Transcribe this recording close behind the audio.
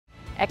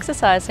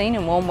Exercising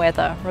in warm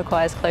weather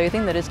requires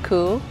clothing that is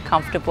cool,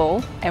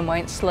 comfortable, and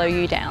won't slow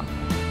you down.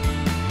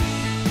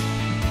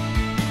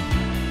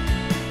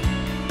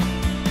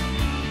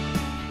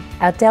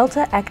 Our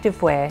Delta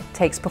Activewear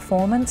takes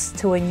performance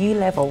to a new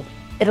level.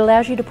 It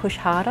allows you to push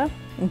harder,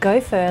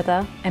 go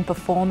further, and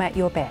perform at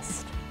your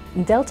best.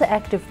 Delta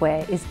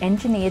Activewear is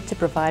engineered to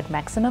provide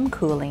maximum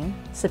cooling,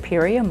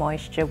 superior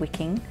moisture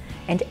wicking,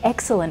 and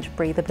excellent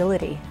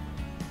breathability.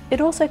 It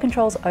also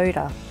controls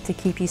odour to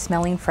keep you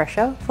smelling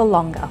fresher for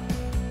longer.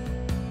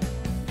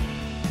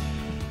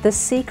 The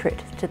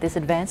secret to this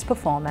advanced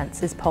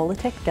performance is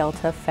Polartec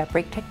Delta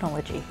fabric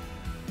technology.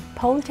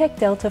 Polartec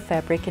Delta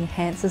fabric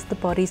enhances the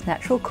body's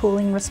natural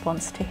cooling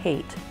response to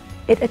heat.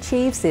 It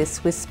achieves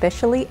this with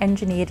specially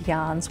engineered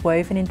yarns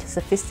woven into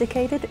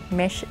sophisticated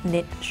mesh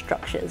knit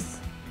structures.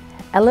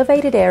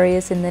 Elevated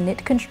areas in the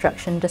knit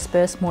construction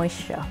disperse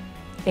moisture,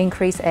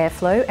 increase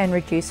airflow and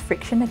reduce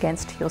friction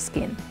against your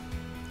skin.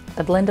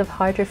 A blend of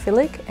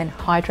hydrophilic and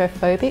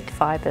hydrophobic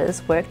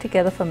fibres work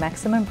together for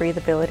maximum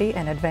breathability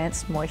and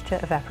advanced moisture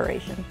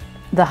evaporation.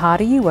 The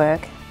harder you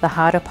work, the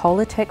harder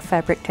Polartec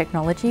fabric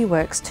technology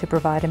works to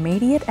provide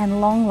immediate and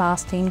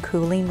long-lasting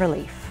cooling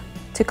relief.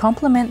 To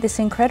complement this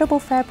incredible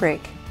fabric,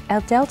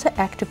 our Delta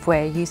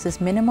Activewear uses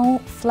minimal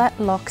flat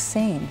lock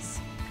seams.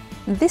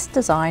 This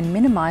design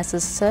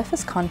minimises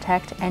surface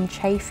contact and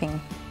chafing.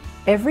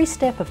 Every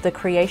step of the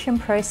creation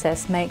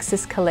process makes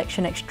this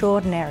collection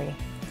extraordinary,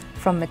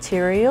 from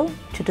material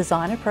to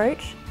design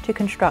approach to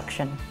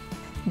construction.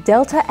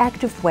 Delta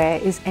Activewear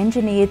is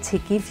engineered to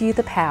give you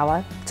the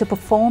power to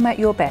perform at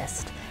your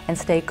best and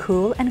stay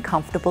cool and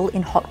comfortable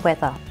in hot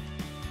weather.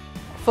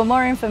 For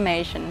more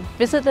information,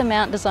 visit the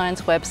Mount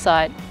Designs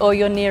website or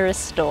your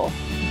nearest store.